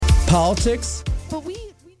politics. But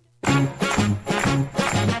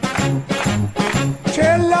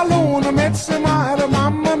C'è la luna, mezza mare,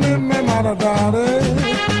 mamma mia, mi maradare.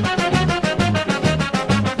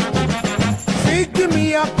 Figli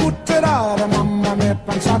mia, cutterare, mamma mia,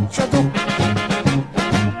 pensaccia tu.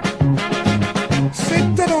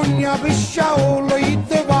 Sitte ogni pisciaolo,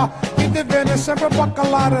 ite va, ite viene sempre a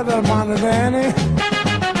baccalare del mare bene.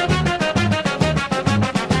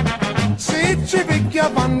 Se ci picchia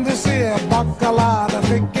quando si è baccalare,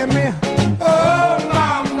 figli mia, oh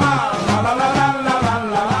mamma, la la la la la la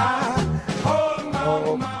la,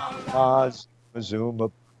 oh mamma.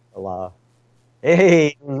 Mazuma.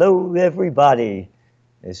 Hey, hello everybody.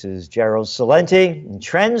 This is Gerald Salenti, and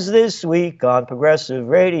Trends This Week on Progressive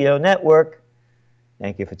Radio Network.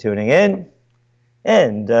 Thank you for tuning in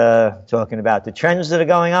and talking about the trends that are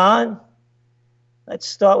going on. Let's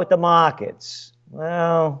start with the markets.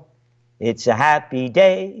 Well, it's a happy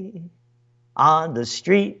day on the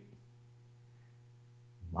street.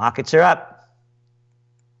 Markets are up.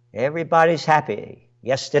 Everybody's happy.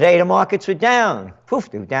 Yesterday, the markets were down. Poof,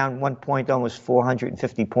 they were down 1 point, almost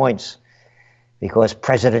 450 points, because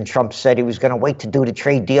President Trump said he was going to wait to do the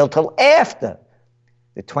trade deal till after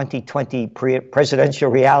the 2020 presidential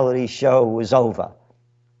reality show was over.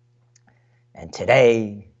 And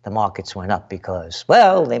today, the markets went up because,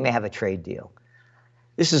 well, they may have a trade deal.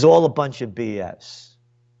 This is all a bunch of BS.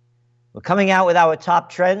 We're coming out with our top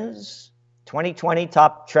trends, 2020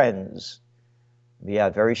 top trends. We'll be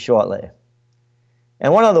out very shortly.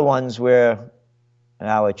 And one of the ones where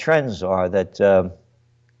our trends are that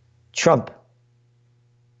Trump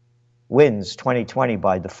wins 2020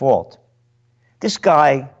 by default. This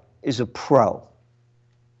guy is a pro.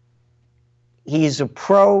 He's a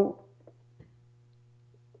pro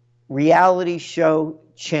reality show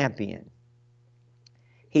champion.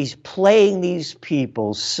 He's playing these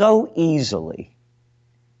people so easily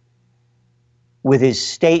with his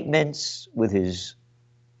statements, with his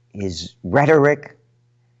rhetoric.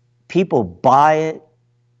 People buy it,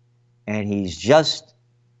 and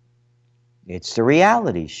it's the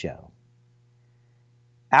reality show.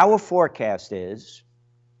 Our forecast is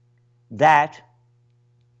that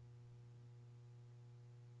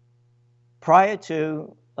prior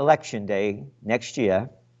to Election Day next year,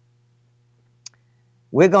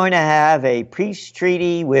 we're going to have a peace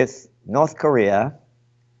treaty with North Korea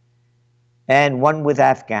and one with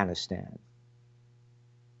Afghanistan.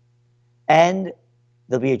 And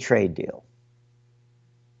there'll be a trade deal.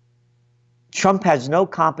 Trump has no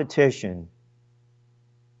competition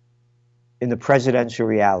in the presidential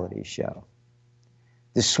reality show.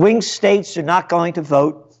 The swing states are not going to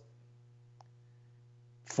vote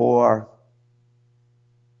for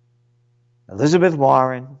Elizabeth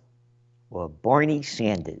Warren or Bernie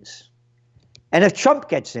Sanders. And if Trump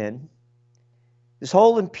gets in, this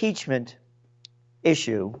whole impeachment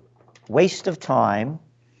issue, waste of time,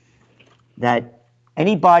 that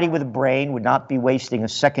anybody with a brain would not be wasting a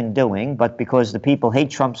second doing, but because the people hate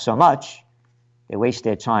Trump so much, they waste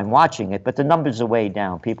their time watching it. But the numbers are way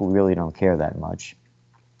down. People really don't care that much.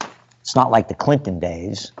 It's not like the Clinton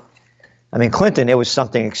days. I mean, Clinton, there was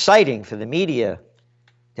something exciting for the media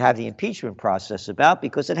to have the impeachment process about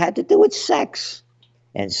because it had to do with sex.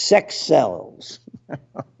 And sex sells.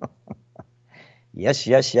 Yes,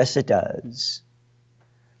 yes, yes, it does.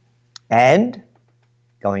 And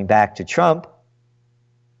going back to Trump,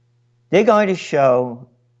 they're going to show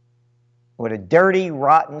what a dirty,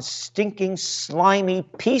 rotten, stinking, slimy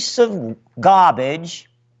piece of garbage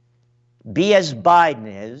B.S. Biden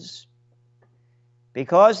is,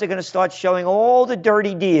 because they're going to start showing all the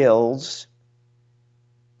dirty deals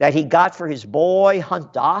that he got for his boy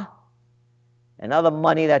Hunter and other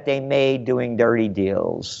money that they made doing dirty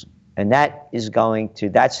deals. And that's if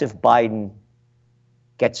Biden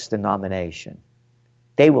gets the nomination.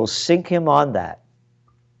 They will sink him on that.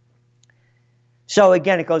 So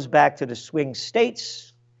again, it goes back to the swing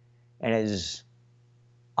states, and as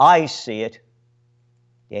I see it,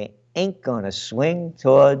 they ain't going to swing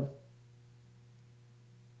toward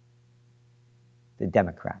the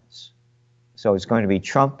Democrats. So it's going to be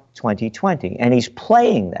Trump 2020, and he's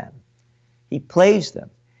playing them. He plays them,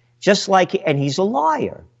 and he's a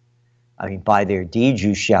liar. I mean, by their deeds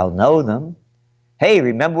you shall know them. Hey,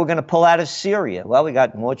 remember we're going to pull out of Syria. Well, we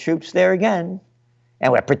got more troops there again.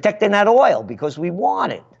 And we're protecting that oil because we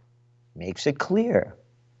want it. Makes it clear.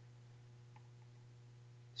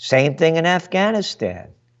 Same thing in Afghanistan.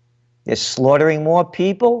 They're slaughtering more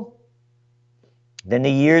people than the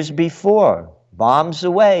years before. Bombs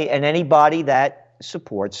away. And anybody that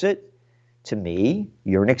supports it, to me,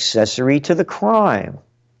 you're an accessory to the crime.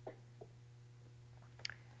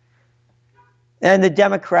 And the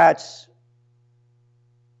Democrats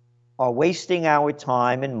are wasting our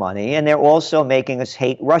time and money, and they're also making us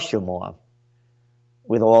hate Russia more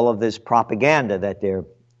with all of this propaganda that they're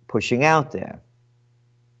pushing out there.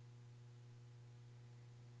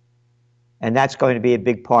 And that's going to be a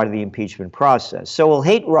big part of the impeachment process. So we'll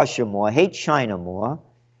hate Russia more, hate China more,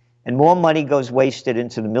 and more money goes wasted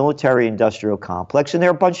into the military-industrial complex, and they're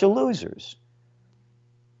a bunch of losers.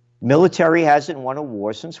 Military hasn't won a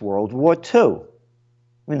war since World War II.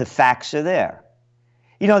 I mean, the facts are there.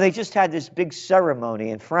 You know, they just had this big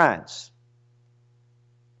ceremony in France.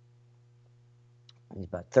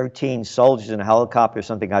 About 13 soldiers in a helicopter or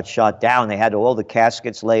something got shot down. They had all the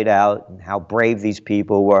caskets laid out and how brave these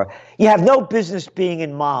people were. You have no business being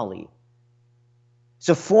in Mali. It's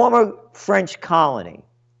a former French colony.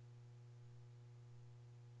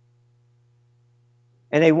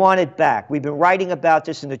 And they want it back. We've been writing about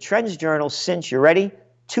this in the Trends Journal since, you ready?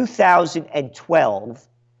 2012,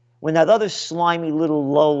 when that other slimy little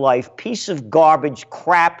lowlife piece of garbage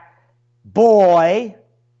crap boy,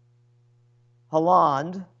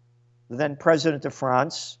 Hollande, the then president of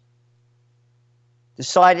France,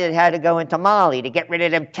 decided it had to go into Mali to get rid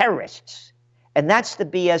of them terrorists. And that's the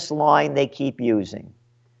BS line they keep using.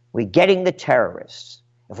 We're getting the terrorists.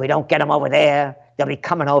 If we don't get them over there, they'll be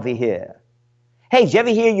coming over here. Hey, did you ever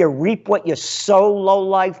hear you reap what you sow,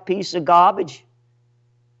 low-life piece of garbage?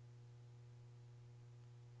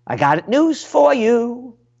 I got news for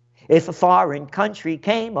you. If a foreign country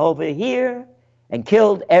came over here and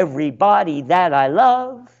killed everybody that I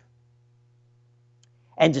love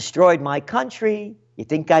and destroyed my country, you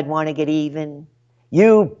think I'd want to get even?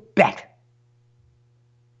 You bet.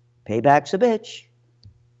 Payback's a bitch.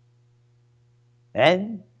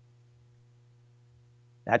 And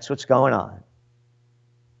that's what's going on.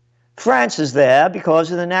 France is there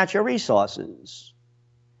because of the natural resources.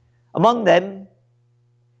 Among them,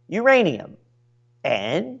 uranium.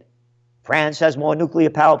 And France has more nuclear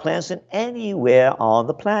power plants than anywhere on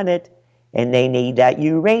the planet. And they need that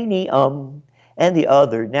uranium and the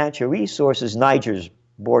other natural resources. Niger's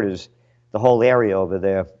borders the whole area over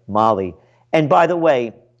there, Mali. And by the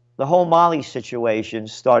way, the whole Mali situation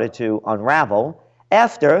started to unravel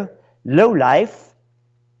after lowlife,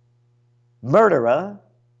 murderer,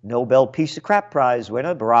 Nobel Peace of Crap Prize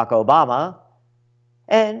winner Barack Obama,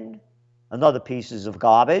 and another pieces of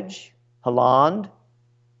garbage, Hollande,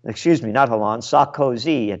 not Hollande,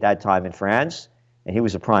 Sarkozy at that time in France, and he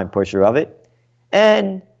was a prime pusher of it,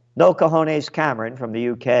 and no cojones Cameron from the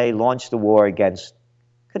UK launched the war against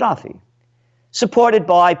Gaddafi, supported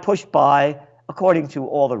by, pushed by, according to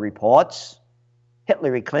all the reports,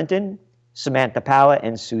 Hillary Clinton, Samantha Power,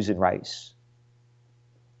 and Susan Rice.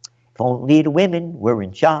 If only the women were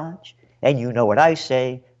in charge, and you know what I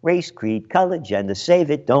say, race, creed, color, gender, save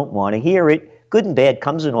it, don't want to hear it. Good and bad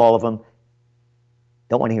comes in all of them.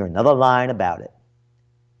 Don't want to hear another line about it.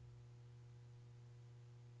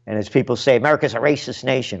 And as people say, America's a racist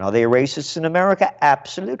nation. Are they racists in America?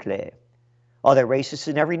 Absolutely. Are there racists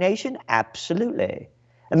in every nation? Absolutely.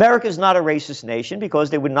 America's not a racist nation because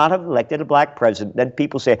they would not have elected a black president. Then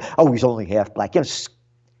people say, oh, he's only half black. You know,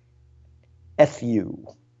 F you.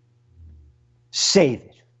 Save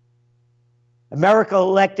it. America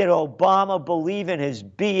elected Obama, believe in his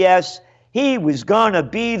BS. He was going to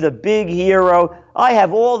be the big hero. I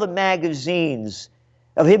have all the magazines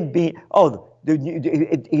of him being,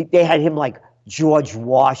 they had him like George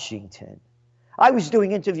Washington. I was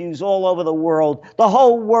doing interviews all over the world. The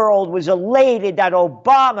whole world was elated that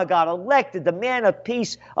Obama got elected, the man of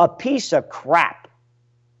peace, a piece of crap.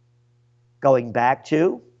 Going back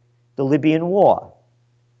to the Libyan war.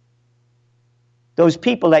 Those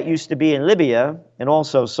people that used to be in Libya, and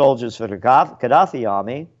also soldiers for the Gaddafi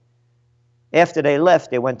army, after they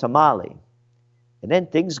left, they went to Mali. And then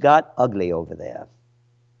things got ugly over there.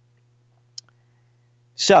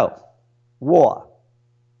 So, war.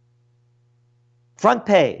 Front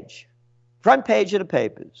page of the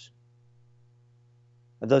papers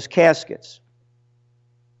of those caskets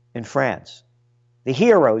in France. The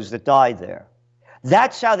heroes that died there.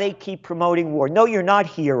 That's how they keep promoting war. No, you're not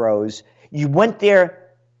heroes. You went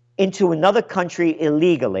there into another country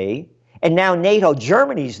illegally, and now NATO,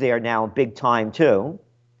 Germany's there now big time too.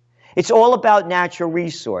 It's all about natural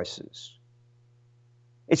resources.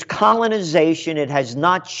 It's colonization. It has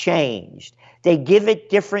not changed. They give it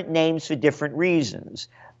different names for different reasons.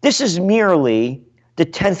 This is merely the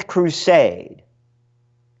 10th Crusade.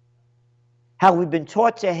 How we've been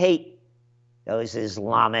taught to hate those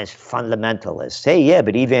Islamist fundamentalists. Hey, yeah,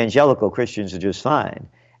 but evangelical Christians are just fine.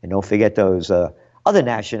 And don't forget those other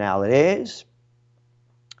nationalities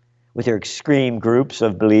with their extreme groups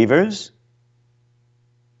of believers.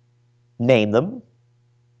 name them.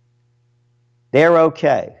 They're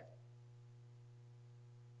okay.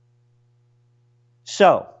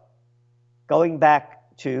 So, going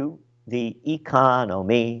back to the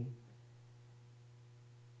economy,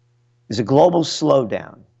 there's a global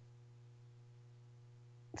slowdown.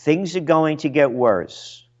 Things are going to get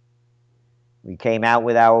worse. We came out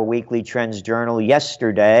with our weekly trends journal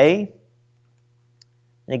yesterday.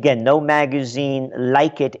 And again, no magazine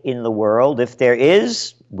like it in the world. If there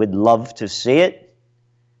is, we'd love to see it.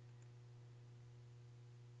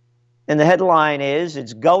 And the headline is,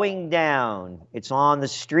 it's going down. It's on the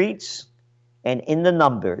streets and in the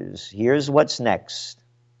numbers. Here's what's next.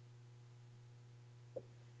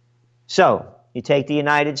 So, you take the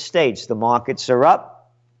United States, the markets are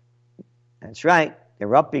up. That's right,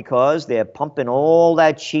 they're up because they're pumping all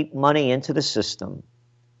that cheap money into the system.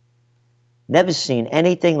 Never seen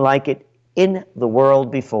anything like it in the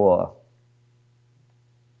world before.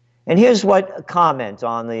 And here's what a comment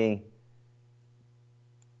on the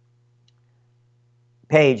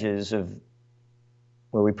pages of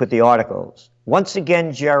where we put the articles. Once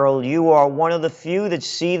again, Gerald, you are one of the few that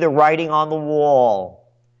see the writing on the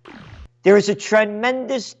wall. There is a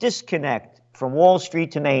tremendous disconnect from Wall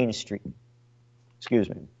Street to Main Street. Excuse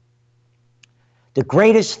me. The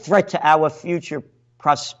greatest threat to our future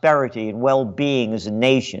prosperity and well-being as a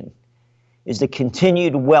nation is the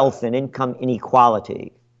continued wealth and income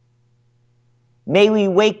inequality. May we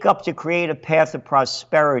wake up to create a path of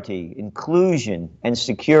prosperity, inclusion, and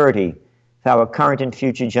security for our current and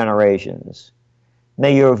future generations.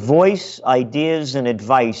 May your voice, ideas, and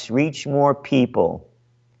advice reach more people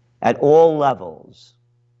at all levels.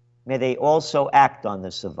 May they also act on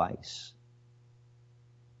this advice.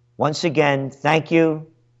 Once again, thank you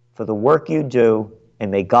for the work you do,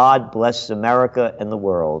 and may God bless America and the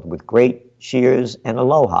world. With great cheers and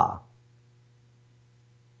aloha.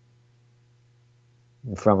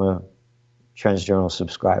 From a Trends Journal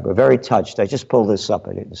subscriber. Very touched. I just pulled this up.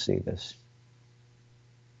 I didn't see this.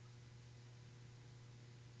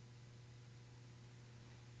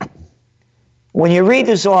 When you read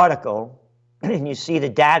this article and you see the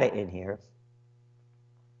data in here,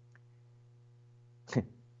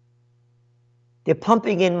 they're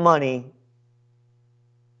pumping in money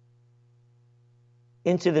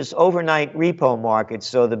into this overnight repo market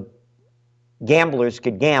so the gamblers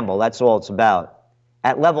could gamble. That's all it's about.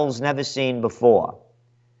 At levels never seen before.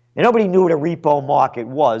 And nobody knew what a repo market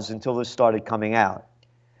was until this started coming out.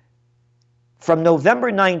 From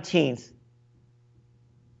November 19th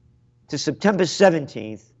to September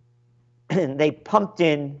 17th, they pumped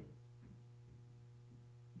in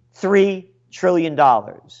 $3 trillion.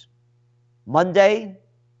 Monday,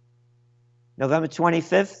 November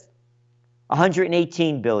 25th,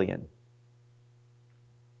 $118 billion.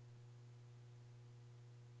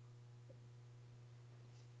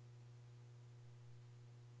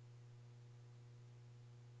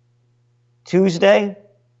 Tuesday,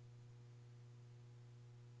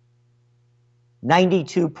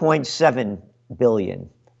 92.7 billion.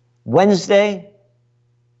 Wednesday,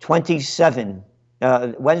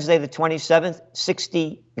 Wednesday the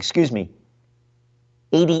 27th,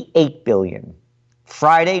 88 billion.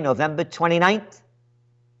 Friday, November 29th,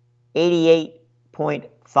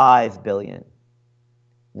 88.5 billion.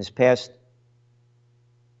 This past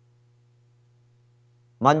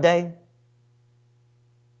Monday,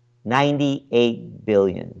 98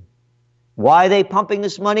 billion. Why are they pumping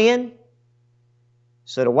this money in?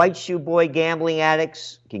 So the white shoe boy gambling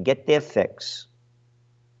addicts can get their fix.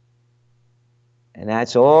 And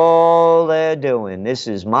that's all they're doing. This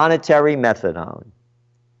is monetary methadone.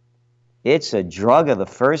 It's a drug of the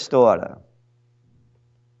first order.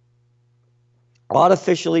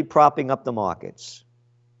 Artificially propping up the markets.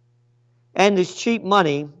 And this cheap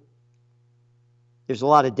money, there's a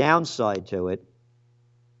lot of downside to it.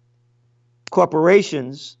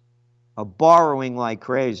 Corporations are borrowing like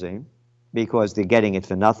crazy because they're getting it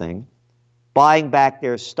for nothing, buying back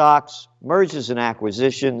their stocks, mergers and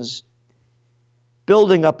acquisitions,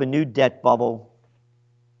 building up a new debt bubble,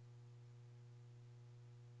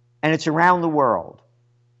 and it's around the world.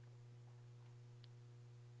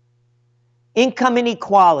 Income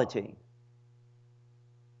inequality,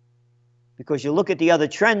 because you look at the other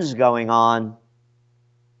trends going on,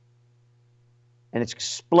 and it's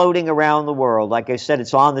exploding around the world. Like I said,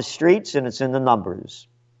 it's on the streets and it's in the numbers.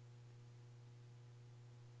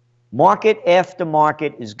 Market after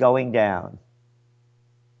market is going down.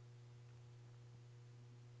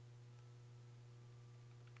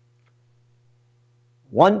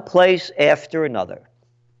 One place after another.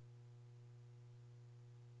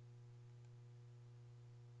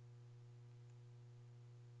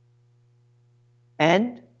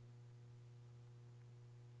 And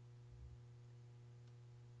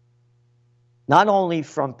not only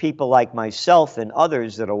from people like myself and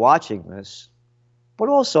others that are watching this, but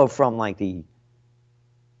also from like the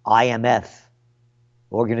IMF,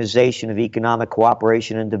 Organization of Economic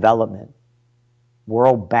Cooperation and Development,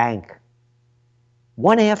 World Bank,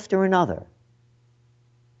 one after another.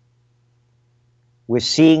 We're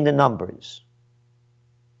seeing the numbers.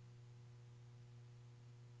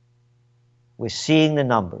 We're seeing the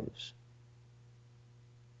numbers.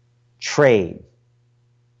 Trade.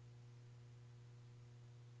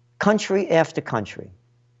 Country after country.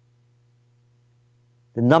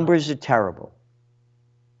 The numbers are terrible.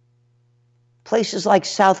 Places like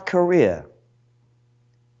South Korea,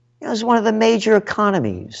 it's one of the major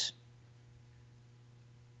economies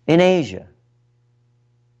in Asia.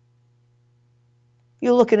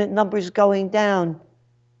 You're looking at numbers going down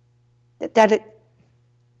they're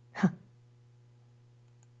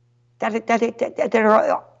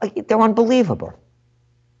unbelievable.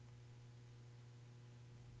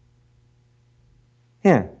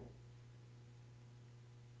 Yeah.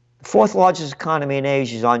 The fourth largest economy in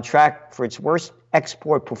Asia is on track for its worst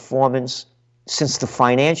export performance since the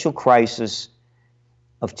financial crisis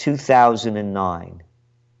of 2009.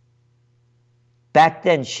 Back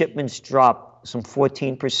then, shipments dropped some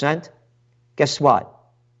 14%. Guess what?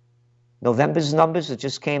 November's numbers that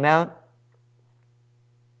just came out,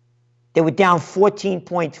 they were down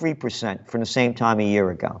 14.3% from the same time a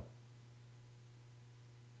year ago.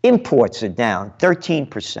 Imports are down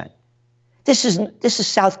 13%. This is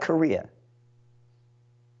South Korea.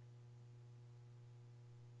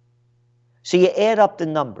 So you add up the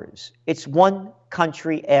numbers. It's one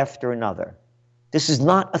country after another. This is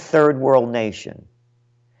not a third world nation.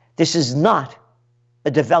 This is not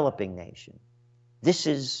a developing nation. This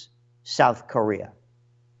is South Korea.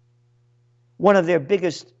 One of their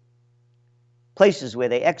biggest places where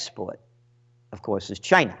they export, of course, is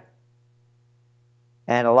China.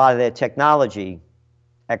 And a lot of their technology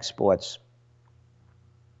exports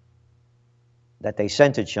that they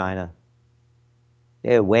sent to China,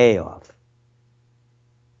 they're way off.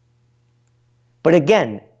 But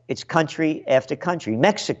again, it's country after country.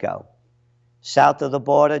 Mexico, south of the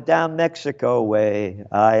border, down Mexico way.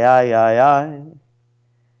 Ay, ay, ay, ay.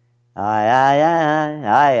 Ay, ay, ay,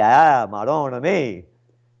 ay, ay, Madonna me.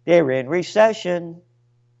 They're in recession.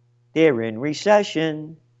 They're in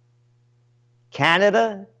recession.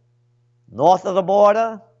 Canada, north of the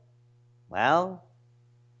border, well,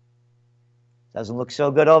 doesn't look so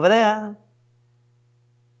good over there.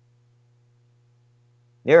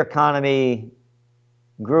 Their economy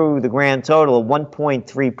grew the grand total of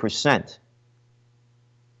 1.3%.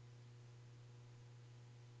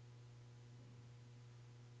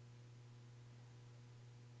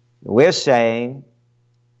 We're saying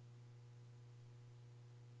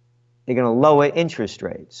they're going to lower interest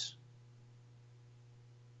rates.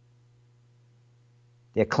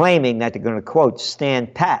 They're claiming that they're going to, quote,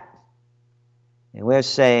 stand pat. And we're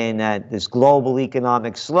saying that this global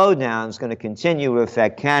economic slowdown is going to continue to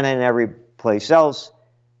affect Canada and every place else.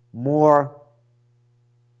 More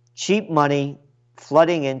cheap money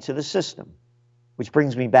flooding into the system, which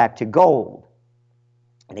brings me back to gold.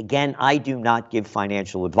 And again, I do not give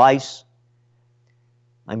financial advice.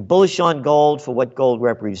 I'm bullish on gold for what gold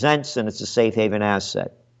represents, and it's a safe haven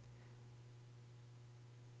asset.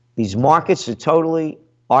 These markets are totally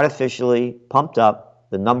artificially pumped up.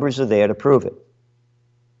 The numbers are there to prove it.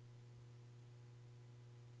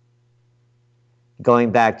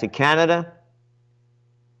 Going back to Canada,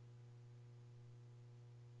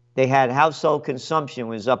 they had household consumption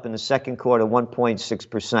was up in the second quarter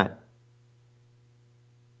 1.6%.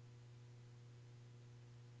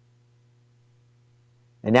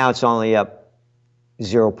 And now it's only up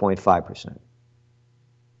 0.5%.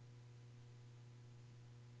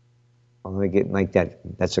 Let me make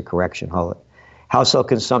that's a correction, hold it. Household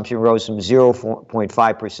consumption rose from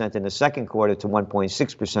 0.5% in the second quarter to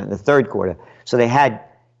 1.6% in the third quarter. So they had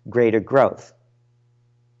greater growth.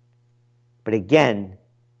 But again,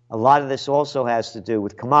 a lot of this also has to do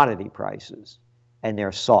with commodity prices, and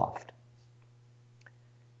they're soft.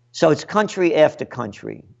 So it's country after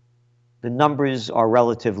country. The numbers are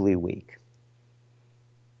relatively weak.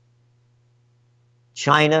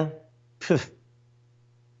 China,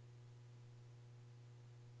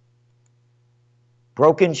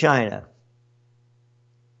 broken China.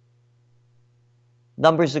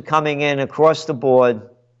 Numbers are coming in across the board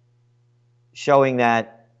showing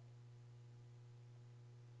that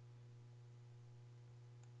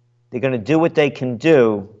they're going to do what they can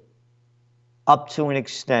do up to an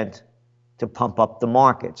extent to pump up the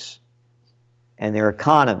markets. and their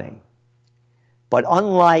economy. But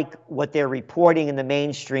unlike what they're reporting in the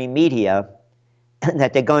mainstream media,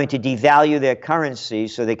 that they're going to devalue their currency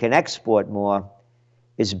so they can export more,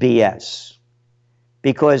 is BS.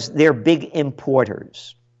 Because they're big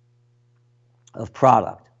importers of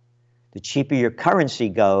product. The cheaper your currency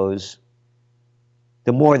goes,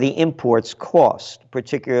 the more the imports cost,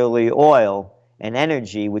 particularly oil and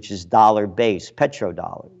energy, which is dollar-based,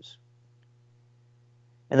 petrodollars.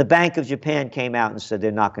 And the Bank of Japan came out and said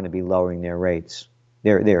they're not going to be lowering their rates,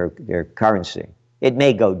 their currency. It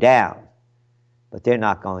may go down, but they're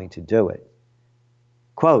not going to do it.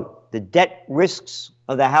 Quote, the debt risks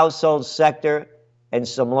of the household sector and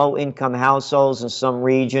some low-income households in some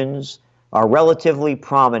regions are relatively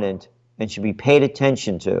prominent and should be paid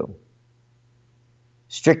attention to.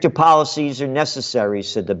 Stricter policies are necessary,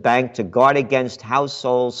 said the bank, to guard against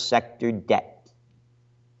household sector debt.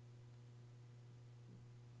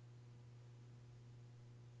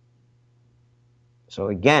 So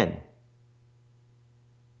again,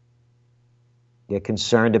 they're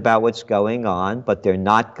concerned about what's going on, but they're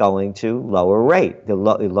not going to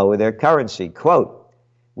lower their currency. Quote,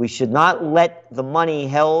 we should not let the money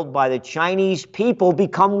held by the Chinese people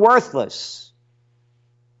become worthless.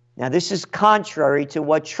 Now, this is contrary to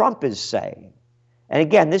what Trump is saying. And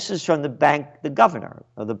again, this is from the governor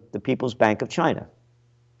of the People's Bank of China.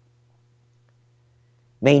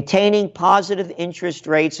 Maintaining positive interest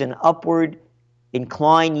rates and upward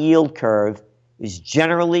inclined yield curve is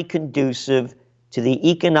generally conducive to the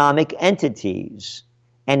economic entities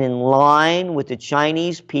and in line with the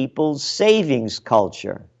Chinese people's savings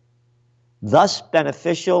culture, thus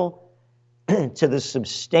beneficial to the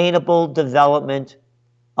sustainable development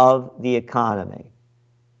of the economy.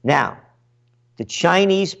 Now, the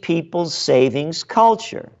Chinese people's savings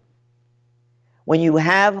culture. When you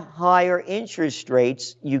have higher interest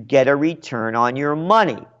rates, you get a return on your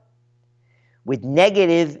money. With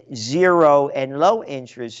negative, zero, and low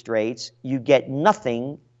interest rates, you get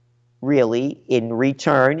nothing really in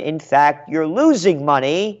return. In fact, you're losing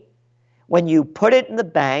money when you put it in the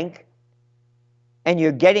bank and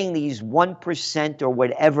you're getting these 1% or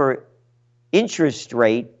whatever interest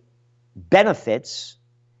rate benefits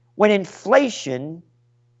when inflation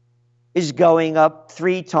is going up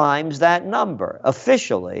 3 times that number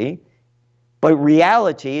officially, but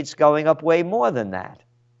reality it's going up way more than that.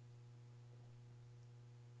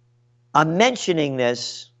 I'm mentioning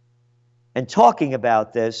this and talking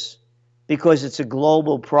about this because it's a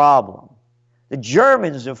global problem. The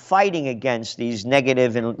Germans are fighting against these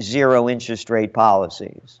negative and zero interest rate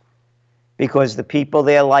policies because the people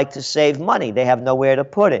there like to save money. They have nowhere to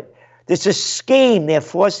put it. There's a scheme. They're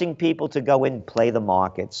forcing people to go in and play the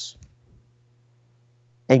markets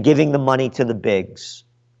and giving the money to the bigs.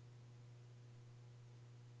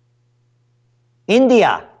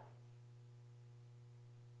 India.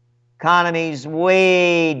 Economy's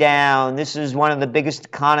way down. This is one of the biggest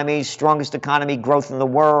economies, strongest economy growth in the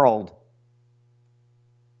world.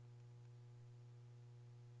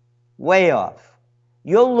 Way off.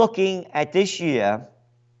 You're looking at this year,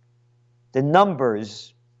 the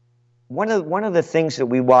numbers. One of the things that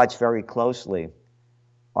we watch very closely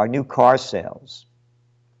are new car sales.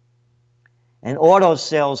 And auto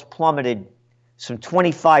sales plummeted some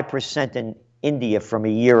 25% in India from a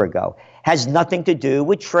year ago. Has nothing to do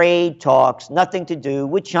with trade talks, nothing to do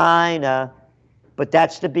with China, but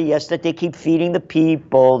that's the BS that they keep feeding the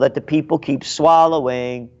people, that the people keep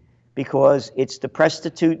swallowing, because it's the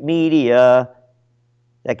prostitute media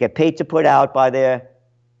that get paid to put out by their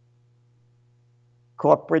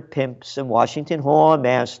corporate pimps and Washington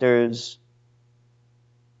whoremasters.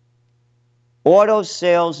 Auto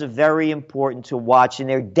sales are very important to watch, and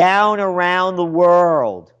they're down around the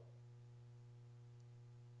world.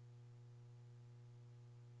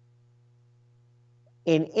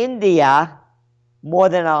 In India, more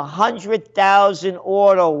than 100,000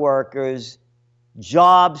 auto workers'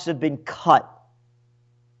 jobs have been cut.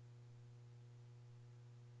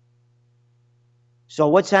 So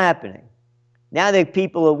what's happening? Now that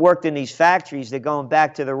people have worked in these factories, they're going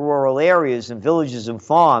back to the rural areas and villages and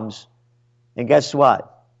farms, and guess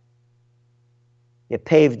what? They're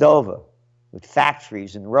paved over with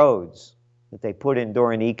factories and roads that they put in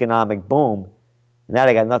during the economic boom, and now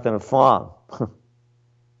they got nothing to farm.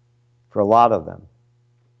 For a lot of them.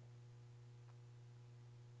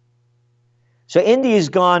 So India's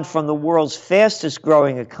gone from the world's fastest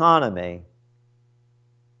growing economy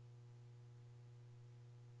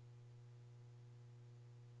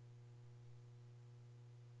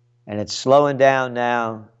and it's slowing down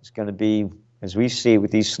now. It's going to be, as we see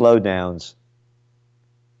with these slowdowns,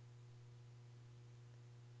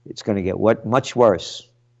 It's going to get much worse.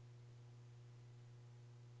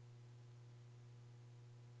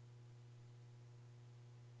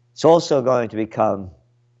 It's also going to become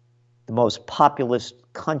the most populous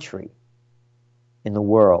country in the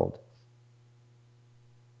world.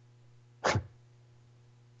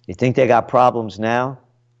 You think they got problems now?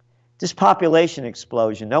 This population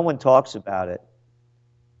explosion, no one talks about it.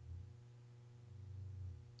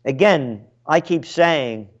 Again, I keep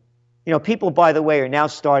saying, people, by the way, are now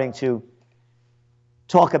starting to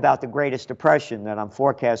talk about the greatest depression that I'm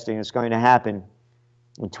forecasting is going to happen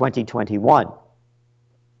in 2021.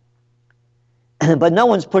 But no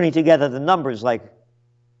one's putting together the numbers like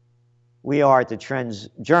we are at the Trends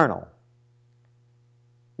Journal.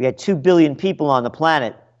 We had 2 billion people on the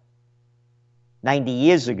planet 90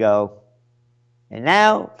 years ago. And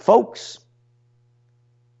now, folks,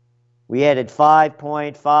 we added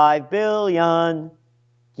 5.5 billion.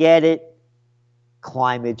 Get it?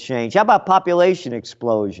 Climate change. How about population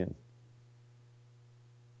explosion?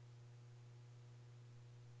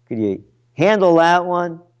 Could you handle that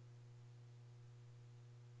one?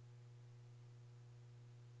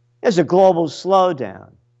 There's a global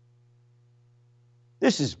slowdown.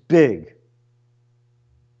 This is big.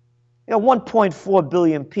 1.4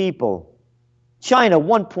 billion people. China,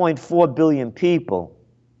 1.4 billion people.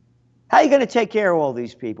 How are you going to take care of all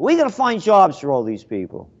these people? Where are you going to find jobs for all these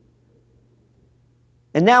people?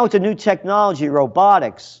 And now with the new technology,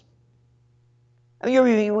 robotics. We've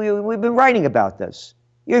been writing about this.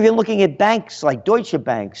 You're even looking at banks like Deutsche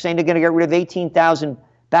Bank saying they're going to get rid of 18,000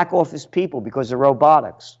 back office people because of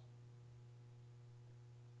robotics.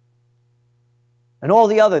 And all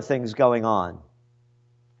the other things going on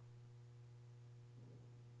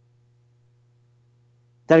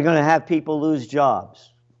that are going to have people lose jobs.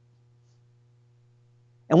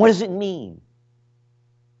 And what does it mean?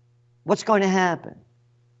 What's going to happen?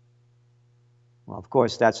 Well, of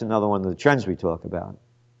course, that's another one of the trends we talk about,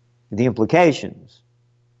 the implications.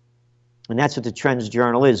 And that's what the Trends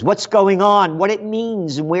Journal is. What's going on, what it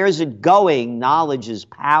means, and where is it going? Knowledge is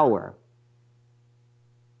power.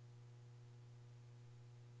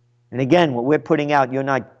 And again, what we're putting out,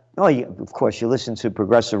 of course, you listen to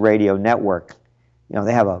Progressive Radio Network.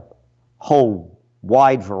 They have a whole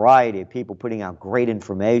wide variety of people putting out great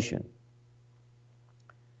information.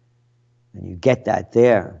 And you get that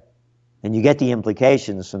there. And you get the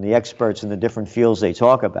implications from the experts in the different fields they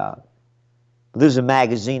talk about. But there's a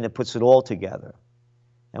magazine that puts it all together.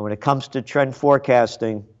 And when it comes to trend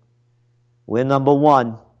forecasting, we're number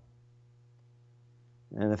one.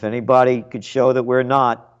 And if anybody could show that we're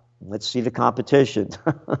not, let's see the competition.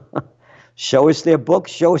 Show us their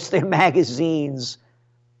books, show us their magazines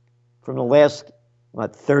from the last,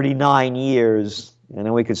 39 years, and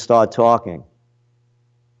then we could start talking.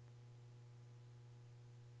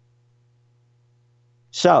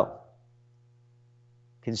 So,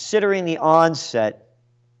 considering the onset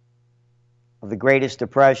of the Greatest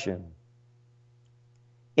Depression,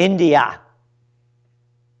 India,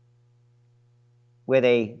 where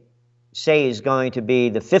they say is going to be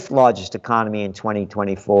the 5th largest economy in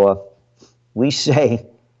 2024, we say,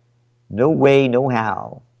 no way, no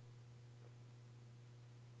how.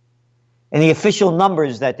 And the official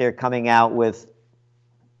numbers that they're coming out with,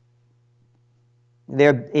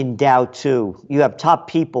 they're in doubt too. You have top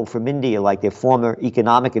people from India, like their former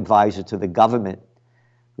economic advisor to the government,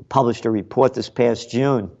 who published a report this past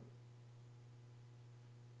June,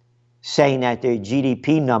 saying that their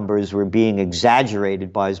GDP numbers were being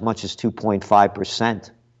exaggerated by as much as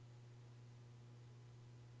 2.5%.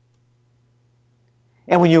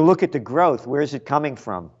 And when you look at the growth, where is it coming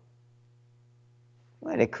from?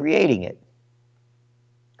 Well, they're creating it,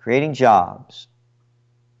 creating jobs.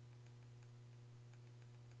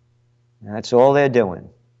 And that's all they're doing.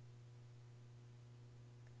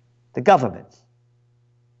 The government,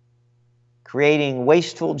 creating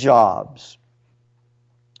wasteful jobs.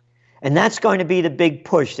 And that's going to be the big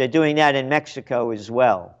push. They're doing that in Mexico as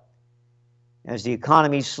well. As the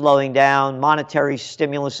economy's slowing down, monetary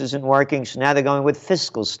stimulus isn't working, so now they're going with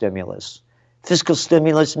fiscal stimulus. Fiscal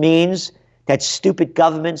stimulus means that stupid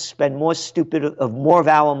governments spend more of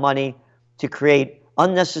our money to create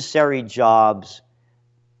unnecessary jobs,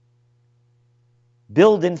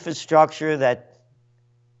 build infrastructure that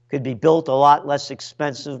could be built a lot less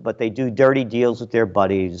expensive, but they do dirty deals with their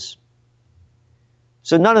buddies.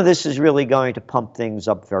 So none of this is really going to pump things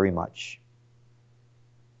up very much.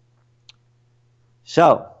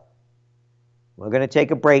 So, we're going to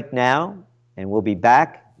take a break now, and we'll be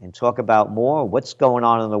back and talk about more what's going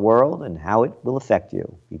on in the world and how it will affect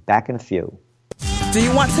you. Be back in a few. Do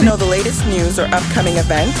you want to know the latest news or upcoming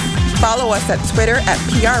events? Follow us at Twitter at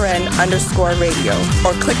PRN_radio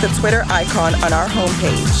or click the Twitter icon on our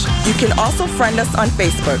homepage. You can also friend us on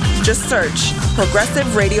Facebook. Just search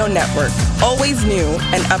Progressive Radio Network. Always new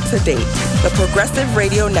and up to date. The Progressive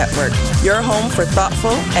Radio Network, your home for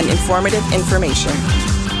thoughtful and informative information.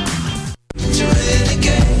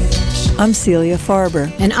 I'm Celia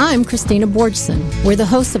Farber. And I'm Christina Borgson. We're the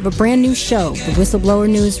hosts of a brand new show, The Whistleblower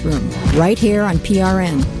Newsroom, right here on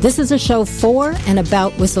PRN. This is a show for and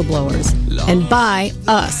about whistleblowers, and by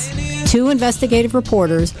us. Two investigative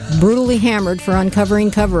reporters brutally hammered for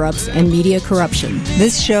uncovering cover-ups and media corruption.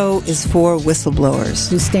 This show is for whistleblowers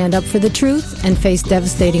who stand up for the truth and face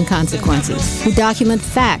devastating consequences, who document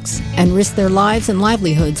facts and risk their lives and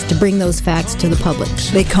livelihoods to bring those facts to the public.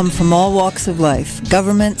 They come from all walks of life: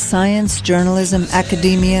 government, science, journalism,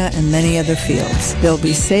 academia, and many other fields. They'll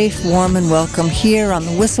be safe, warm, and welcome here on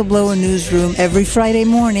the Whistleblower Newsroom every Friday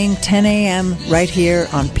morning, 10 a.m., right here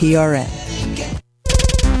on PRN.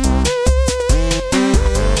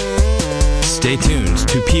 Stay tuned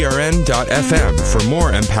to prn.fm for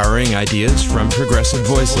more empowering ideas from Progressive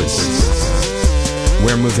Voices.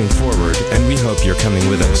 We're moving forward, and we hope you're coming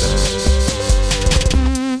with us.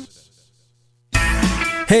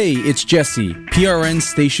 Hey, it's Jesse, PRN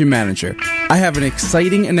Station Manager. I have an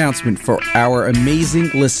exciting announcement for our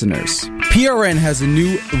amazing listeners. PRN has a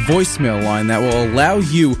new voicemail line that will allow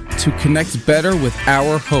you to connect better with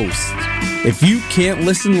our hosts. If you can't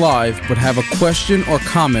listen live but have a question or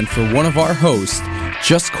comment for one of our hosts,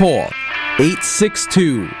 just call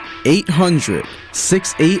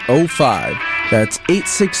 862-800-6805. That's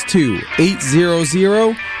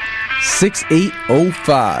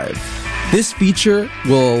 862-800-6805. This feature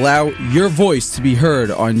will allow your voice to be heard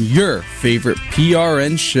on your favorite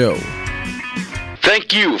PRN show.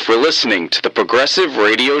 Thank you for listening to the Progressive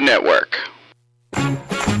Radio Network.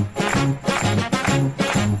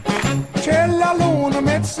 C'è la luna,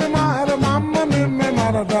 mezza mare, mamma mia, mi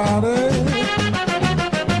maradare.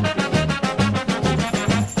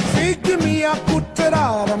 Figli mia,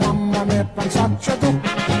 cutterare, mamma mia, pensaccia tu.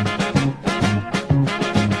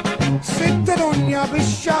 Sitte d'ogni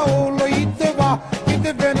pisciaolo, ite va,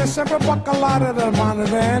 ite viene sempre baccalare del mare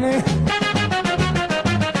bene.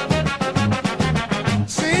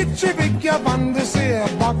 Se ci picchia quando si è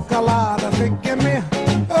baccalare, figli mia.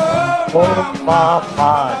 Oh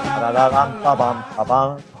mama,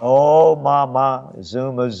 oh mama,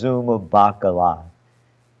 zuma zuma bacala.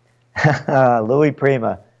 Louis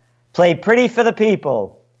Prima, play pretty for the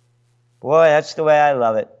people. Boy, that's the way I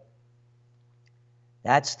love it.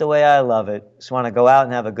 That's the way I love it. Just want to go out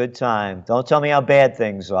and have a good time. Don't tell me how bad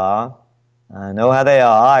things are. I know how they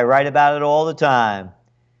are. I write about it all the time.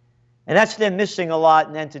 And that's they're missing a lot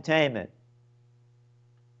in entertainment.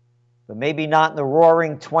 But maybe not in the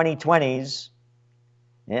roaring 2020s.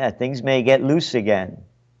 Yeah, things may get loose again.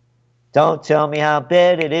 Don't tell me how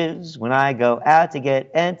bad it is when I go out to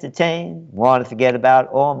get entertained. Want to forget about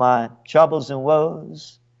all my troubles and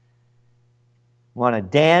woes. Want to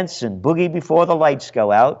dance and boogie before the lights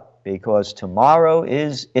go out, because tomorrow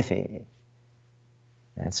is iffy.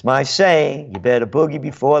 That's my saying. You better boogie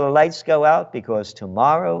before the lights go out, because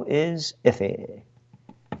tomorrow is iffy.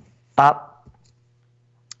 Up.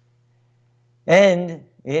 And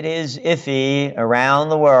it is iffy around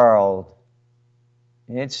the world.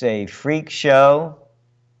 It's a freak show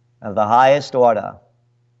of the highest order.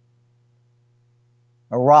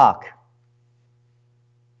 Iraq.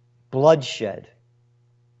 Bloodshed.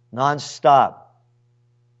 Non-stop.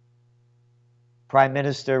 Prime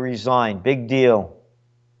Minister resigned. Big deal.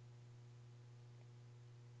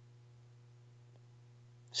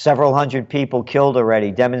 Several hundred people killed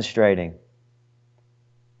already demonstrating.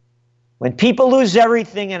 When people lose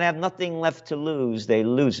everything and have nothing left to lose, they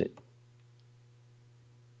lose it.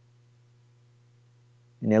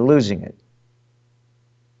 And they're losing it.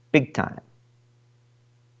 Big time.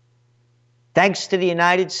 Thanks to the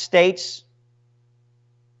United States,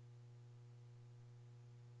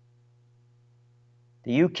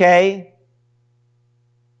 the UK,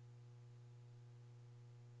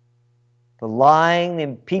 for lying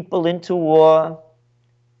the people into war,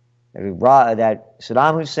 that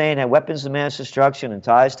Saddam Hussein had weapons of mass destruction and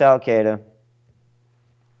ties to Al-Qaeda.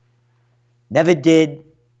 Never did.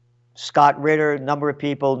 Scott Ritter, a number of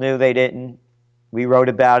people knew they didn't. We wrote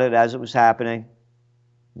about it as it was happening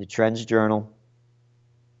in the Trends Journal.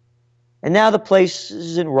 And now the place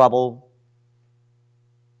is in rubble.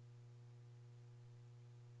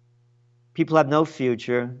 People have no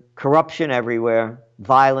future. Corruption everywhere.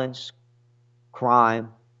 Violence. Crime.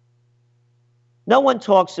 No one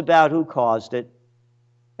talks about who caused it,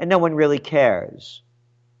 and no one really cares.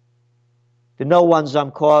 The no ones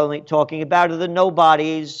I'm talking about are the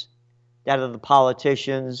nobodies, that are the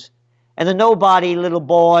politicians, and the nobody little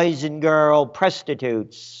boys and girl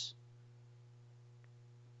prostitutes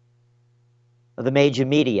of the major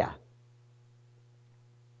media.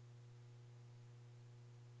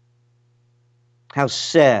 How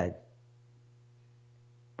sad.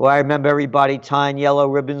 Boy, I remember everybody tying yellow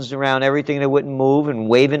ribbons around everything that wouldn't move and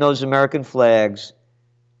waving those American flags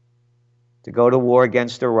to go to war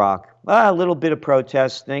against Iraq. A little bit of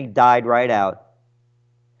protest, then he died right out.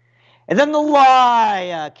 And then the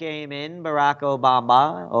lie came in. Barack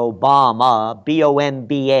Obama,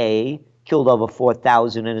 B-O-M-B-A, killed over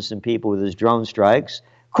 4,000 innocent people with his drone strikes.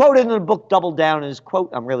 Quoted in the book, doubled down his quote,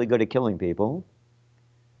 "I'm really good at killing people."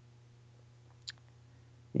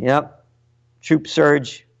 Yep. Troop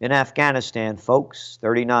surge in Afghanistan, folks.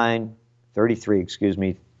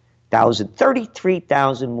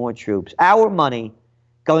 33,000 more troops. Our money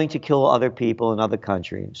going to kill other people in other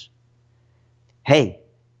countries. Hey,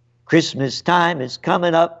 Christmas time is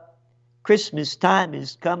coming up. Christmas time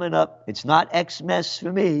is coming up. It's not Xmas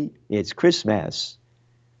for me. It's Christmas.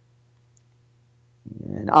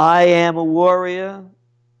 And I am a warrior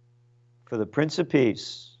for the Prince of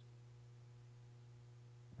Peace.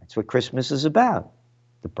 That's what Christmas is about,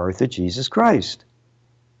 the birth of Jesus Christ.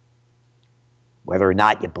 Whether or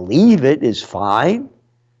not you believe it is fine.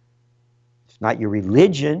 It's not your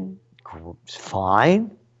religion, it's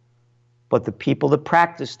fine. But the people that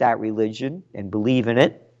practice that religion and believe in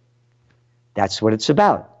it, that's what it's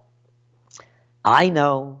about. I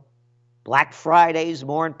know Black Friday is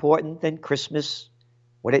more important than Christmas,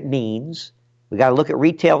 what it means. We got to look at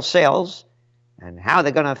retail sales and how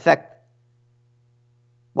they're going to affect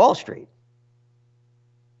Wall Street.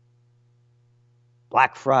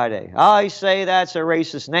 Black Friday. I say that's a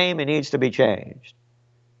racist name. It needs to be changed.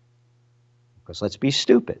 Because let's be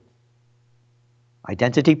stupid.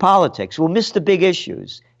 Identity politics. We'll miss the big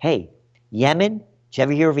issues. Hey, Yemen? Did you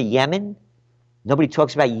ever hear of a Yemen? Nobody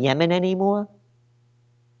talks about Yemen anymore.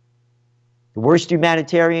 The worst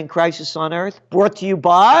humanitarian crisis on earth, brought to you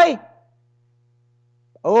by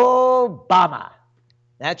Obama.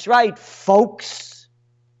 That's right, folks.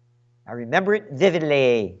 I remember it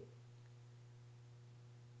vividly.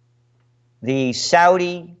 The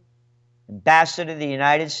Saudi ambassador to the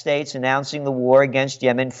United States announcing the war against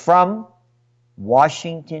Yemen from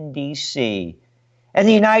Washington, D.C. And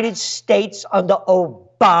the United States under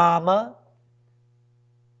Obama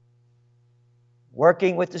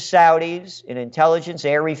working with the Saudis in intelligence,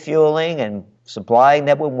 air refueling, and supplying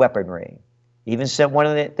them with weaponry. Even sent one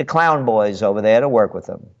of the clown boys over there to work with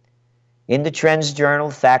them. In the Trends Journal,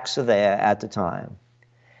 facts are there at the time.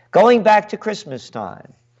 Going back to Christmas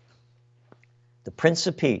time, the Prince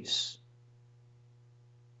of Peace.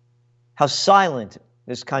 How silent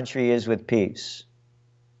this country is with peace.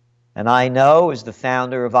 And I know, as the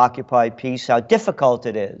founder of Occupy Peace, how difficult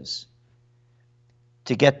it is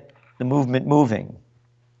to get the movement moving,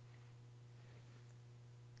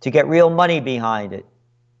 to get real money behind it,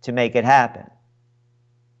 to make it happen.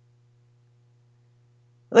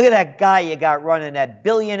 Look at that guy you got running, that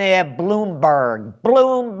billionaire Bloomberg.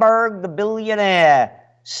 Bloomberg, the billionaire.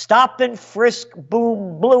 Stop and frisk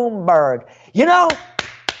Bloomberg. You know,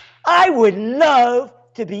 I would love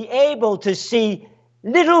to be able to see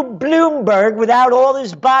little Bloomberg without all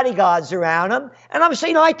his bodyguards around him. And I'm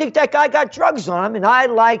saying, I think that guy got drugs on him, and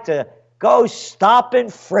I'd like to go stop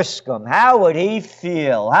and frisk him. How would he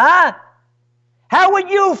feel, huh? How would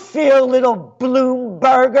you feel, little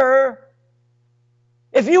Bloomberger?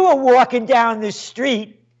 If you were walking down the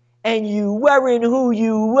street and you weren't who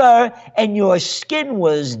you were and your skin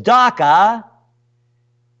was darker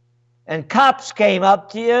and cops came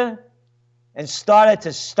up to you and started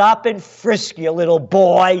to stop and frisk you, little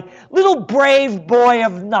boy, little brave boy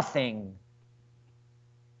of nothing.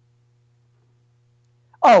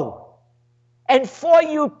 Oh, and for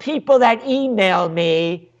you people that email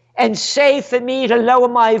me and say for me to lower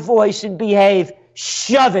my voice and behave,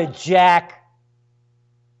 shove it, Jack.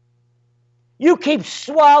 You keep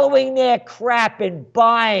swallowing their crap and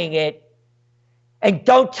buying it, and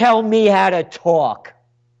don't tell me how to talk.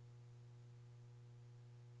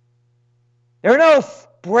 There are no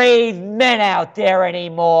brave men out there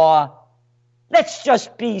anymore. Let's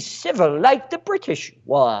just be civil like the British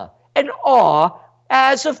were and are,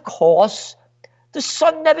 as of course the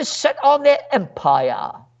sun never set on their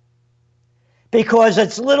empire. Because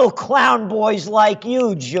it's little clown boys like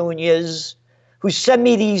you, juniors, who send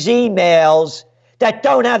me these emails that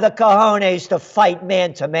don't have the cojones to fight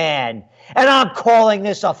man to man. And I'm calling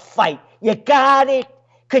this a fight. You got it?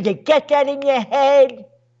 Could you get that in your head?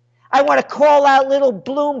 I want to call out little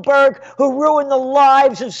Bloomberg, who ruined the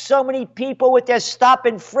lives of so many people with their stop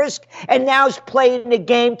and frisk, and now is playing the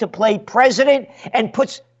game to play president and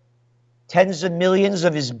puts tens of millions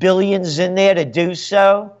of his billions in there to do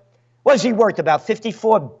so. What's he worth, about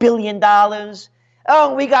 $54 billion?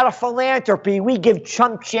 Oh, we got a philanthropy. We give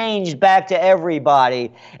chump change back to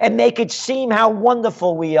everybody and make it seem how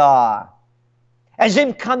wonderful we are. As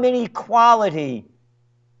income inequality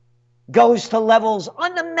goes to levels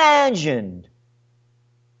unimagined,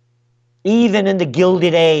 even in the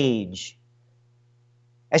Gilded Age.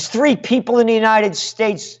 As 3 people in the United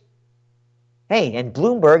States, hey, and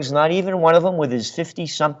Bloomberg's not even one of them with his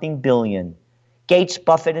 50-something billion. Gates,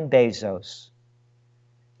 Buffett, and Bezos.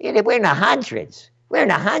 Yeah, we're in the hundreds. We're in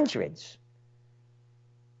the hundreds.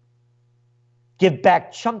 Give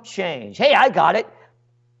back chump change. Hey, I got it.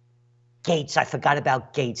 Gates, I forgot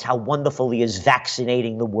about Gates, how wonderful he is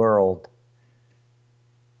vaccinating the world.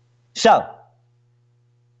 So,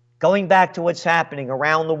 going back to what's happening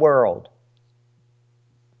around the world.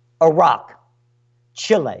 Iraq,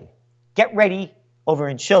 Chile. Get ready over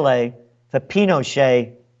in Chile for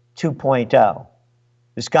Pinochet 2.0.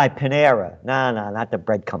 This guy Panera. No, not the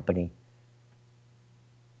bread company.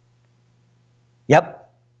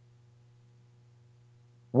 Yep.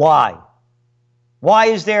 Why? Why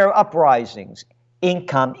is there uprisings?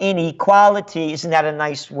 Income inequality. Isn't that a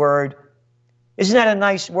nice word? Isn't that a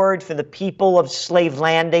nice word for the people of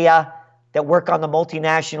Slavelandia that work on the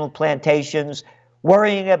multinational plantations,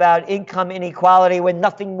 worrying about income inequality? We're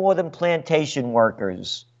nothing more than plantation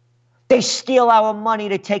workers. They steal our money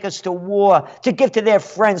to take us to war, to give to their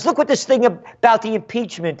friends. Look what this thing about the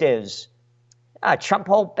impeachment is. Trump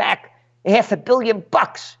hold back $500 million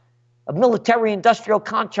of military-industrial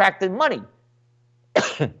contracted money.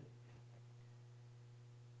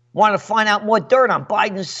 Wanted to find out more dirt on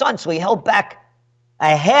Biden's son, so he held back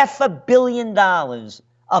 $500 million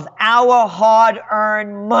of our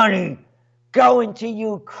hard-earned money going to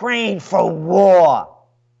Ukraine for war.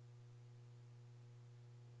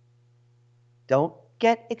 Don't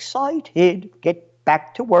get excited. Get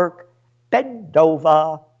back to work. Bend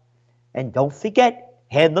over. And don't forget,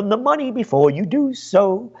 hand them the money before you do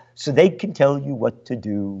so they can tell you what to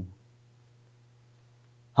do.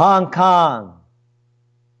 Hong Kong.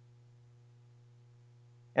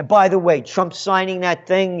 And by the way, Trump signing that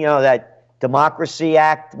thing, that Democracy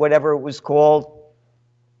Act, whatever it was called.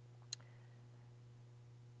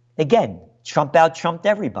 Again, Trump out-Trumped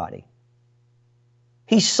everybody.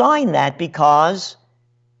 He signed that because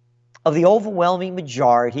of the overwhelming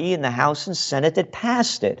majority in the House and Senate that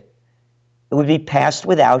passed it. It would be passed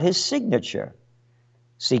without his signature.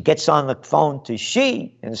 So he gets on the phone to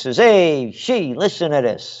Xi and says, hey, Xi, listen to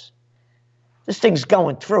this. This thing's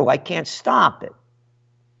going through. I can't stop it.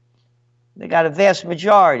 They got a vast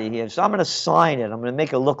majority here, so I'm going to sign it. I'm going to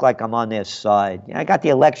make it look like I'm on their side. I got the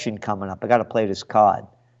election coming up. I got to play this card.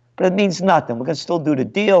 But it means nothing. We're going to still do the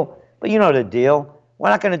deal, but you know the deal. We're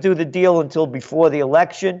not going to do the deal until before the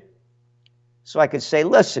election. So I could say,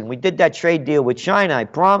 listen, we did that trade deal with China, I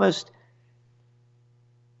promised.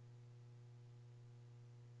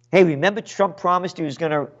 Hey, remember Trump promised he was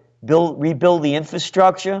going to rebuild the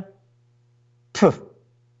infrastructure? Poof.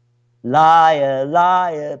 Liar,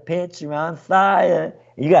 liar, pants are on fire.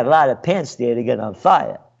 You got a lot of pants there to get on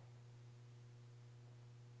fire.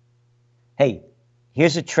 Hey,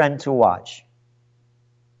 here's a trend to watch.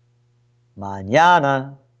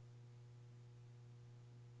 Mañana.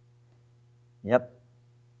 Yep.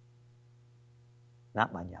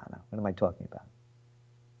 Not mañana. What am I talking about?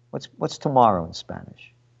 What's tomorrow in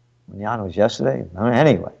Spanish? Mañana was yesterday?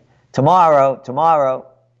 Anyway, tomorrow.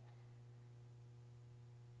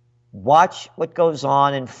 Watch what goes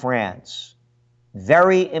on in France.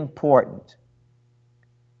 Very important.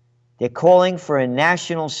 They're calling for a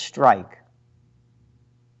national strike.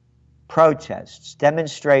 Protests,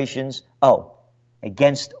 demonstrations,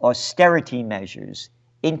 against austerity measures,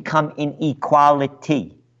 income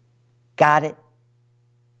inequality. Got it?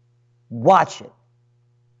 Watch it.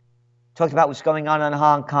 Talked about what's going on in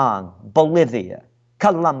Hong Kong, Bolivia,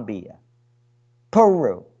 Colombia,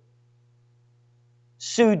 Peru,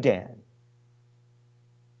 Sudan,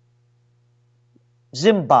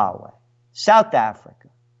 Zimbabwe, South Africa,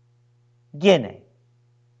 Guinea,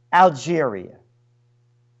 Algeria,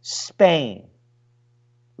 Spain,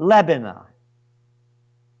 Lebanon.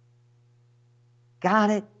 Got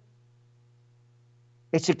it?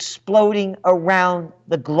 It's exploding around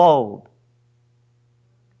the globe.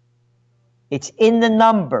 It's in the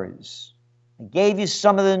numbers. I gave you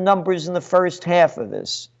some of the numbers in the first half of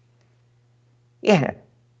this. Yeah.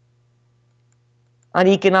 On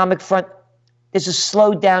the economic front, there's a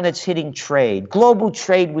slowdown that's hitting trade. Global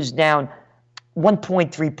trade was down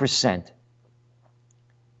 1.3%.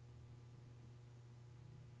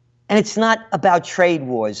 And it's not about trade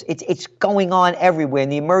wars. It's going on everywhere. In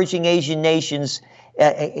the emerging Asian nations,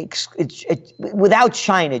 without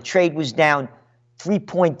China, trade was down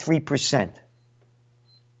 3.3%.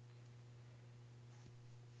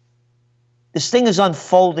 This thing is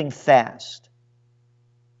unfolding fast.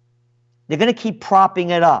 They're going to keep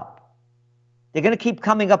propping it up. They're going to keep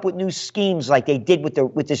coming up with new schemes like they did with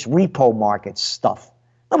this repo market stuff.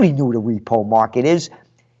 Nobody knew what a repo market is.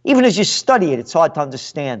 Even as you study it, it's hard to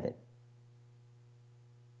understand it.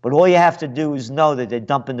 But all you have to do is know that they're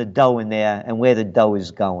dumping the dough in there and where the dough is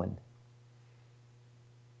going.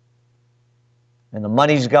 And the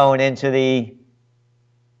money's going into the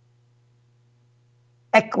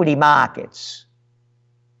equity markets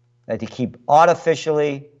that they keep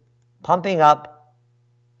artificially pumping up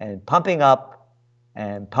and pumping up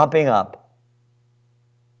and pumping up.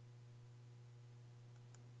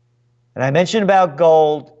 And I mentioned about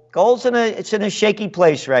gold. Gold's in a shaky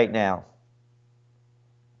place right now.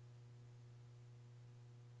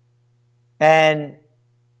 And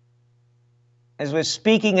as we're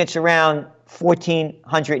speaking, it's around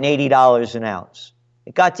 $1,480 an ounce.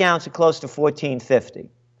 It got down to close to $1,450,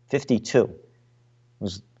 52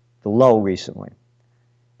 was the low recently.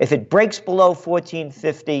 If it breaks below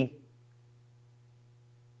 $1,450,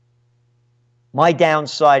 my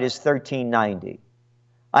downside is $1,390.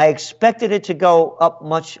 I expected it to go up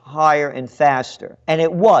much higher and faster, and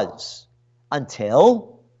it was,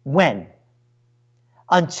 until when?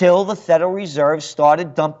 Until the Federal Reserve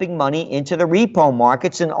started dumping money into the repo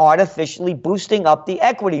markets and artificially boosting up the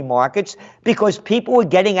equity markets because people were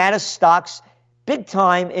getting out of stocks big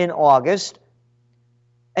time in August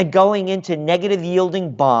and going into negative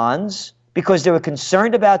yielding bonds because they were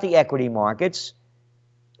concerned about the equity markets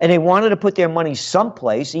and they wanted to put their money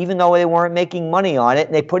someplace even though they weren't making money on it,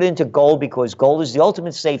 and they put it into gold because gold is the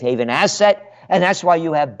ultimate safe haven asset, and that's why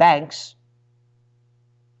you have banks.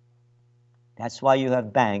 That's why you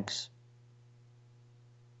have banks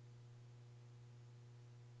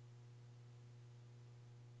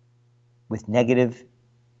with negative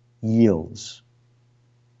yields,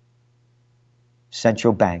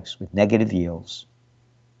 central banks with negative yields.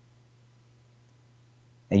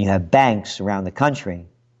 And you have banks around the country,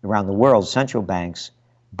 around the world, central banks,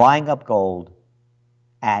 buying up gold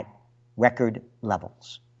at record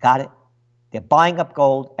levels. Got it? They're buying up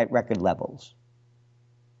gold at record levels.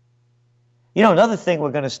 You know, another thing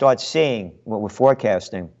we're going to start seeing, what we're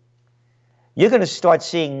forecasting, you're going to start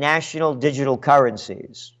seeing national digital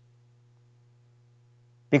currencies.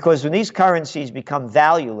 Because when these currencies become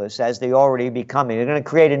valueless, as they already are becoming, they're going to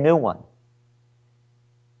create a new one.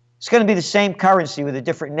 It's going to be the same currency with a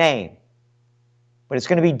different name, but it's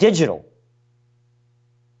going to be digital.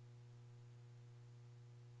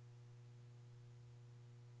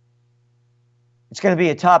 It's going to be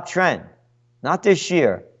a top trend, not this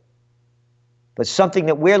year, but something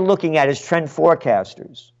that we're looking at as trend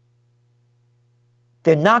forecasters.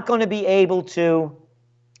 They're not going to be able to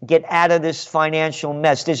get out of this financial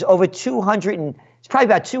mess. There's over it's probably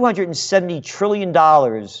about $270 trillion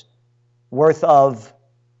worth of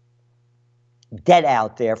debt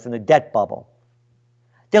out there from the debt bubble.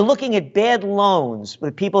 They're looking at bad loans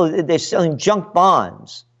with people, they're selling junk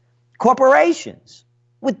bonds. Corporations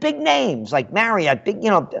with big names like Marriott, big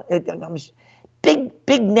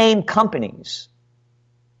name companies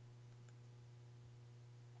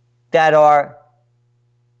that are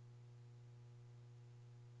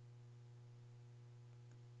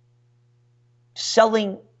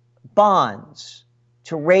selling bonds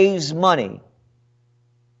to raise money.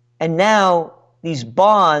 And now these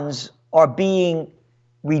bonds are being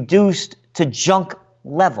reduced to junk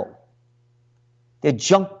level. They're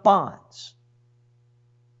junk bonds.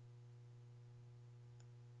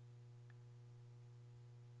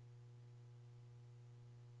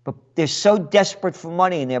 But they're so desperate for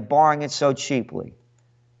money and they're borrowing it so cheaply.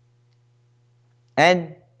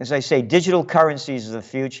 And, as I say, digital currencies is the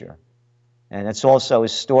future. And that's also a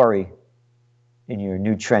story in your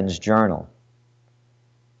New Trends Journal.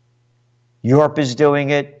 Europe is doing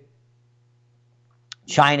it.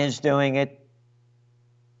 China's doing it.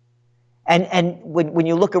 And when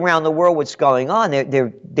you look around the world, what's going on,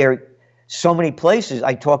 there are so many places.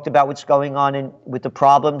 I talked about what's going on with the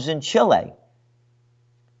problems in Chile.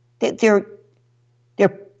 Their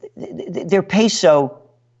peso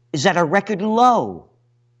is at a record low.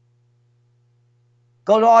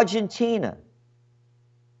 Go to Argentina.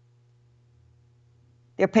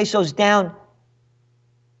 Their peso's down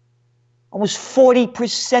almost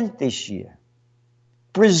 40% this year.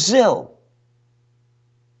 Brazil,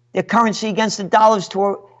 their currency against the dollar is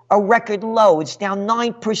to a record low. It's down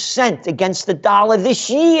 9% against the dollar this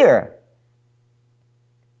year.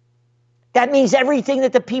 That means everything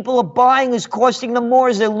that the people are buying is costing them more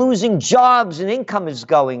as they're losing jobs and income is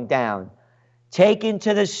going down. Taken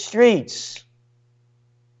to the streets.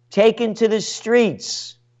 Taken to the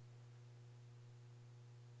streets.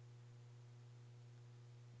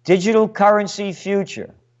 Digital currency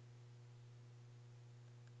future.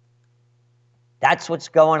 That's what's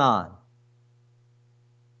going on.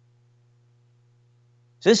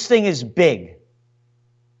 This thing is big.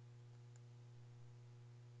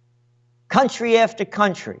 Country after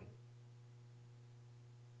country.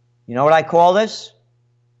 You know what I call this?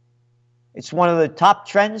 It's one of the top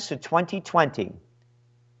trends for 2020.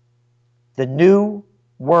 The New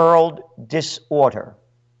World Disorder.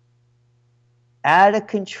 Out of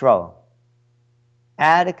control.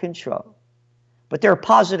 Out of control. But there are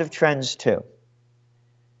positive trends too. And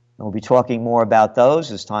we'll be talking more about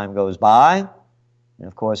those as time goes by. And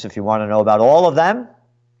of course, if you want to know about all of them,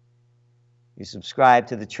 you subscribe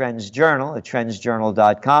to the Trends Journal at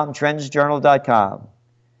trendsjournal.com, trendsjournal.com.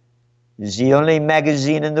 It's the only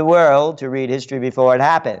magazine in the world to read history before it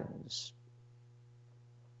happens.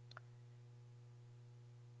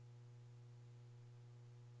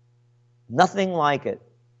 Nothing like it.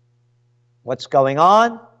 What's going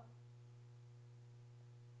on?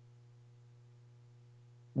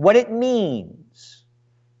 What it means,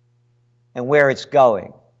 and where it's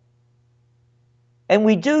going. And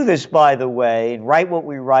we do this, by the way, and write what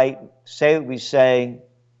we write, say what we say,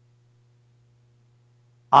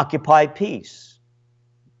 occupy peace.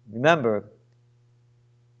 Remember,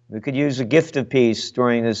 we could use a gift of peace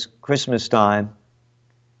during this Christmas time.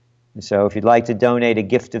 And so if you'd like to donate a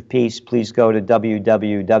gift of peace, please go to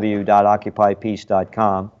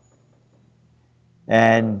www.occupypeace.com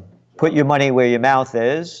and put your money where your mouth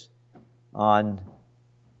is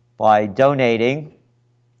by donating.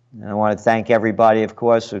 And I want to thank everybody, of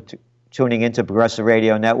course, for tuning into Progressive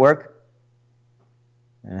Radio Network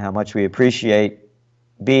and how much we appreciate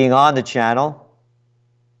being on the channel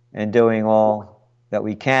and doing all that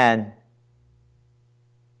we can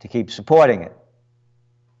to keep supporting it.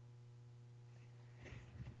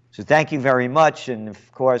 So thank you very much. And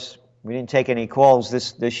of course, we didn't take any calls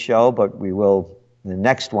this show, but we will in the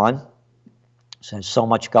next one. So there's so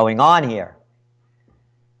much going on here.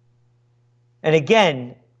 And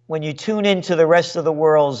again, when you tune into the rest of the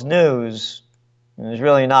world's news, there's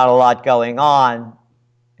really not a lot going on,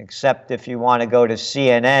 except if you want to go to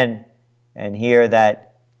CNN and hear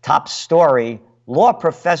that top story, law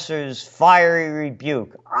professor's fiery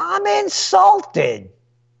rebuke. I'm insulted.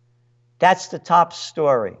 That's the top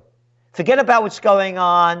story. Forget about what's going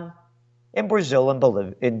on in Brazil, in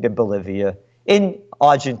Bolivia, in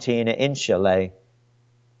Argentina, in Chile,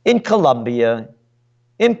 in Colombia,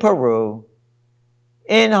 in Peru,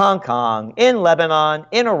 in Hong Kong, in Lebanon,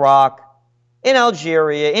 in Iraq, in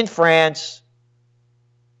Algeria, in France,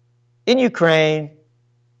 in Ukraine.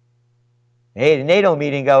 Hey, the NATO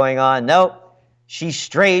meeting going on. Nope. She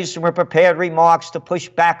strays from her prepared remarks to push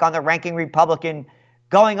back on the ranking Republican,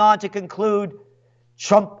 going on to conclude,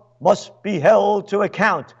 Trump must be held to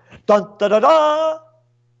account. Dun, da, da, da.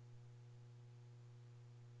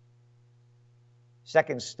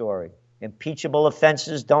 Second story. Impeachable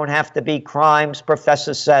offenses don't have to be crimes,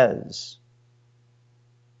 professor says.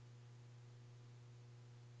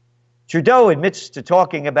 Trudeau admits to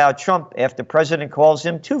talking about Trump after president calls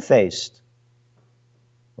him two-faced.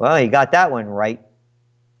 Well, he got that one right.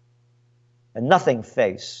 A nothing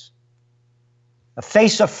face. A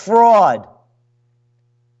face of fraud.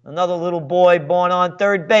 Another little boy born on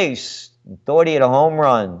third base. Thought he had a home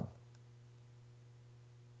run.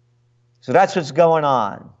 So that's what's going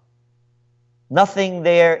on. Nothing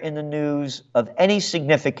there in the news of any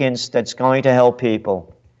significance that's going to help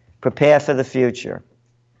people prepare for the future.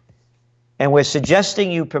 And we're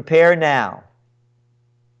suggesting you prepare now.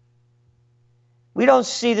 We don't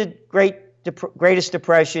see the greatest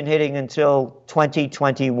depression hitting until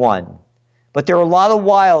 2021. But there are a lot of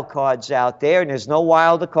wild cards out there, and there's no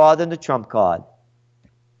wilder card than the Trump card.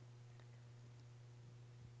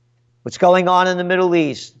 What's going on in the Middle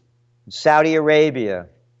East, Saudi Arabia,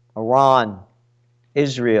 Iran,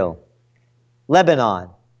 Israel, Lebanon,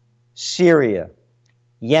 Syria,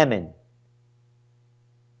 Yemen.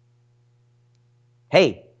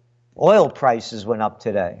 Hey, oil prices went up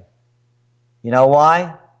today. You know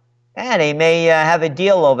why? They may have a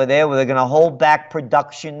deal over there where they're going to hold back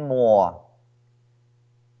production more.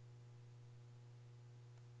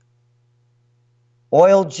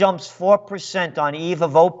 Oil jumps 4% on eve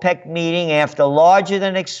of OPEC meeting after larger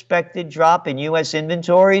than expected drop in U.S.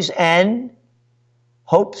 inventories and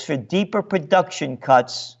hopes for deeper production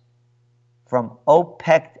cuts from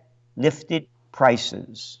OPEC lifted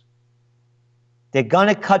prices. They're going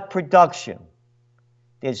to cut production.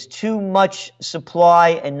 There's too much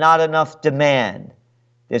supply and not enough demand.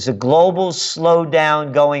 There's a global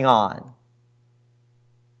slowdown going on.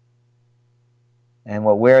 And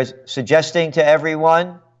what we're suggesting to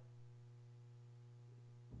everyone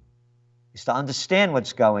is to understand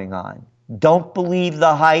what's going on. Don't believe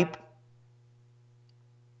the hype.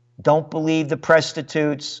 Don't believe the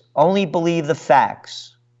prostitutes. Only believe the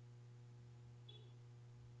facts.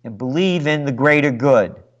 And believe in the greater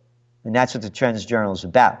good. And that's what the Trends Journal is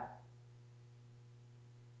about.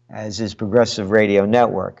 As is Progressive Radio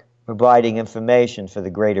Network, providing information for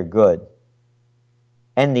the greater good.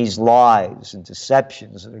 End these lies and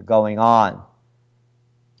deceptions that are going on,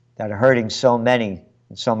 that are hurting so many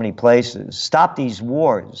in so many places. Stop these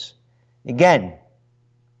wars. Again,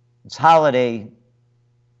 it's holiday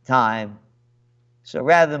time, so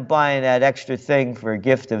rather than buying that extra thing for a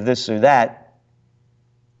gift of this or that,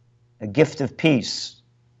 a gift of peace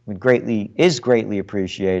is greatly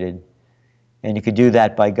appreciated, and you could do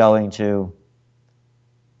that by going to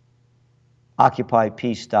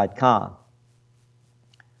occupypeace.com.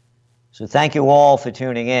 So thank you all for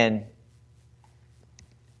tuning in.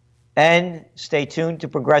 And stay tuned to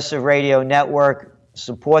Progressive Radio Network.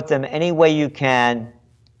 Support them any way you can.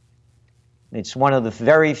 It's one of the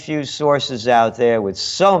very few sources out there with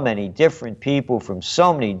so many different people from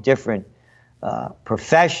so many different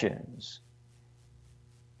professions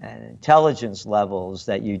and intelligence levels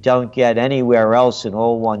that you don't get anywhere else in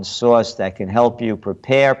all one source that can help you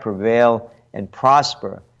prepare, prevail, and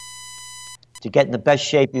prosper to get in the best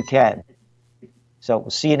shape you can. So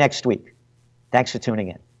we'll see you next week. Thanks for tuning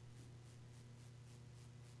in.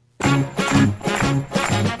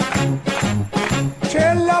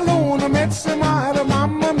 C'è la luna, mezza mare,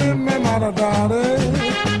 mamma mia, mi maradare.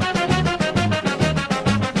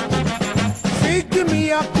 Figli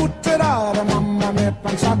mia, putterare, mamma mia,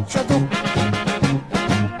 pensaccia tu.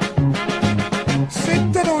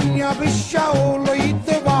 Sitte ogni pisciaolo,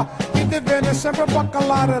 ite va, ite viene sempre a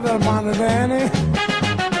baccalare del mare bene.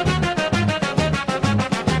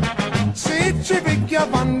 Si ci picchia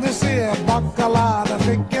quando si è baccalare,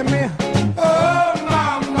 perché mi